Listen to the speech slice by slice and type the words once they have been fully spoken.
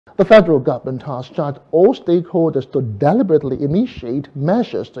The federal government has charged all stakeholders to deliberately initiate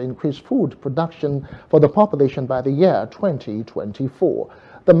measures to increase food production for the population by the year 2024.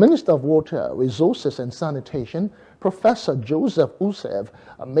 The Minister of Water, Resources and Sanitation, Professor Joseph Usev,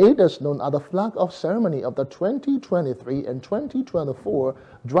 made this known at the flag-off ceremony of the 2023 and 2024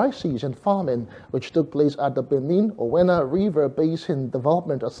 dry season farming, which took place at the Benin-Owena River Basin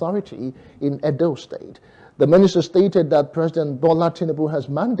Development Authority in Edo State. The minister stated that President Bola Tinubu has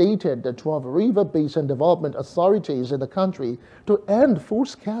mandated the 12 river basin development authorities in the country to end food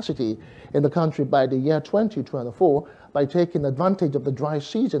scarcity in the country by the year 2024 by taking advantage of the dry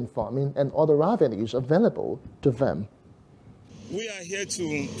season farming and other avenues available to them. We are here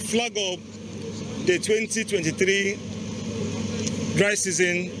to flag up the 2023 dry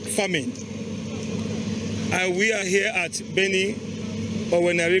season farming. And we are here at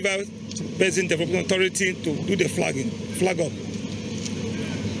Benin-Owena River Basin Development Authority to do the flag up.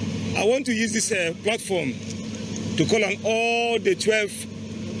 I want to use this platform to call on all the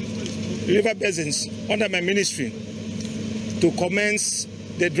 12 river basins under my ministry to commence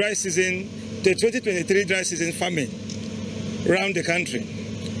the dry season, the 2023 dry season farming around the country,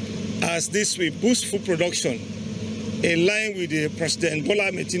 as this will boost food production in line with the President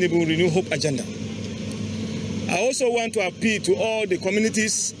Bola Tinubu Renew Hope agenda. I also want to appeal to all the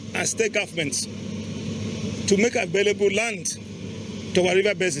communities and state governments to make available land to our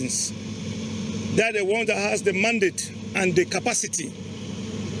river basins. They are the ones that has the mandate and the capacity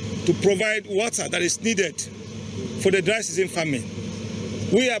to provide water that is needed for the dry season farming.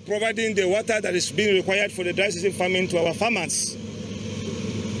 We are providing the water that is being required for the dry season farming to our farmers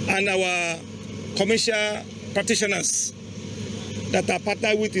and our commercial practitioners that are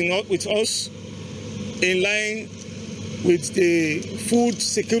partnered with us in line with the food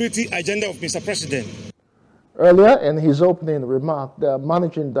security agenda of Mr. President. Earlier in his opening remark, the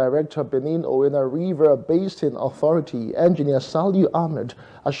Managing Director of Benin-Owena River Basin Authority, Engineer Saliu Ahmed,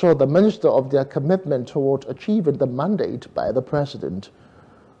 assured the Minister of their commitment toward achieving the mandate by the President.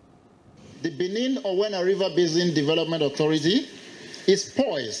 The Benin-Owena River Basin Development Authority is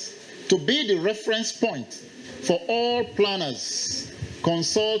poised to be the reference point for all planners,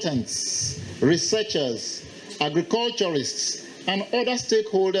 consultants, researchers, agriculturists, and other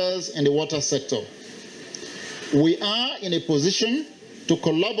stakeholders in the water sector. We are in a position to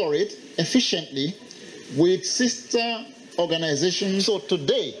collaborate efficiently with sister organizations. So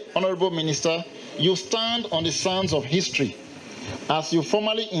today, Honorable Minister, you stand on the sands of history as you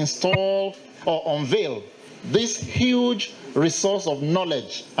formally install or unveil this huge resource of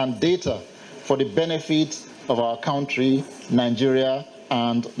knowledge and data for the benefit of our country, Nigeria,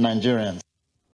 and Nigerians.